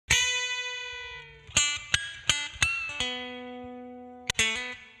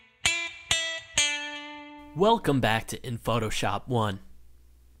Welcome back to In Photoshop 1.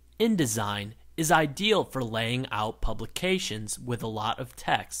 InDesign is ideal for laying out publications with a lot of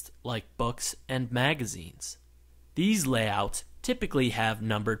text like books and magazines. These layouts typically have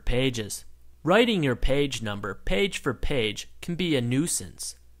numbered pages. Writing your page number page for page can be a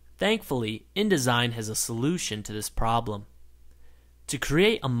nuisance. Thankfully, InDesign has a solution to this problem. To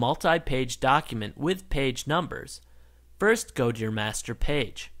create a multi-page document with page numbers, first go to your master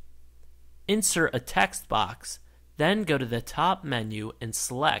page. Insert a text box, then go to the top menu and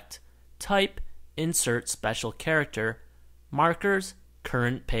select Type, Insert Special Character, Markers,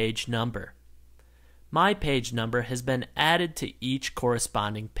 Current Page Number. My page number has been added to each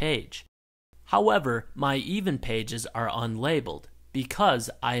corresponding page. However, my even pages are unlabeled because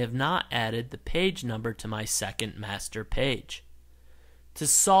I have not added the page number to my second master page. To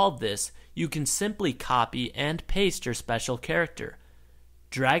solve this, you can simply copy and paste your special character.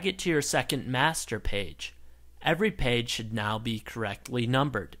 Drag it to your second master page. Every page should now be correctly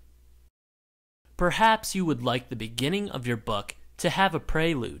numbered. Perhaps you would like the beginning of your book to have a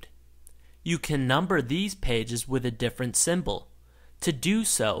prelude. You can number these pages with a different symbol. To do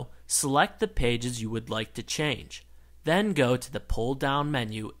so, select the pages you would like to change. Then go to the pull-down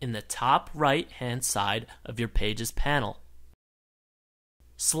menu in the top right-hand side of your Pages panel.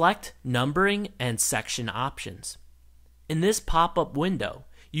 Select Numbering and Section Options. In this pop-up window,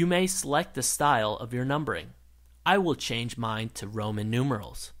 you may select the style of your numbering. I will change mine to Roman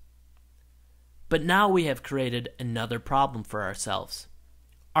numerals. But now we have created another problem for ourselves.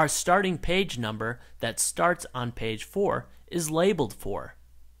 Our starting page number that starts on page 4 is labeled 4.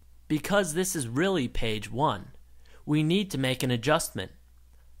 Because this is really page 1, we need to make an adjustment.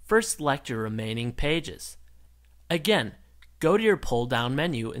 First, select your remaining pages. Again, go to your pull-down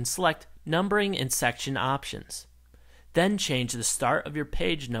menu and select Numbering and Section Options. Then change the start of your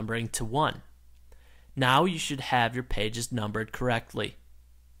page numbering to 1. Now you should have your pages numbered correctly.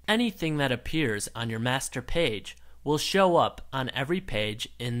 Anything that appears on your master page will show up on every page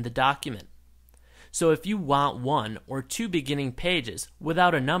in the document. So if you want 1 or 2 beginning pages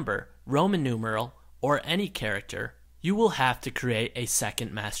without a number, Roman numeral, or any character, you will have to create a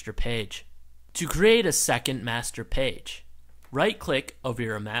second master page. To create a second master page, right-click over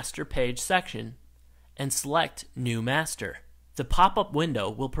your master page section and select New Master. The pop-up window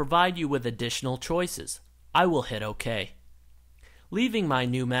will provide you with additional choices. I will hit OK. Leaving my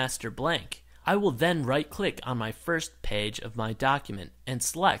new master blank, I will then right-click on my first page of my document and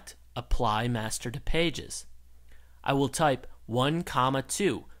select Apply Master to Pages. I will type 1,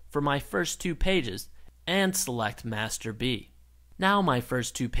 2 for my first 2 pages and select Master B. Now my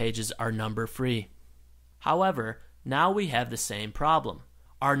first 2 pages are number-free. However, now we have the same problem.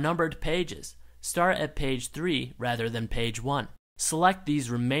 Our numbered pages start at page 3 rather than page 1. Select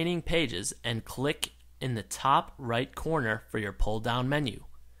these remaining pages and click in the top right corner for your pull-down menu.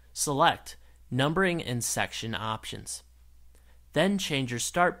 Select Numbering and Section Options. Then change your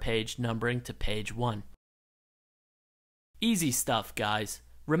start page numbering to page 1. Easy stuff, guys.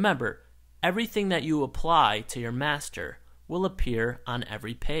 Remember, everything that you apply to your master will appear on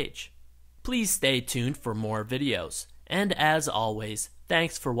every page. Please stay tuned for more videos. And as always,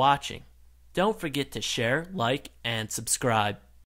 thanks for watching. Don't forget to share, like, and subscribe.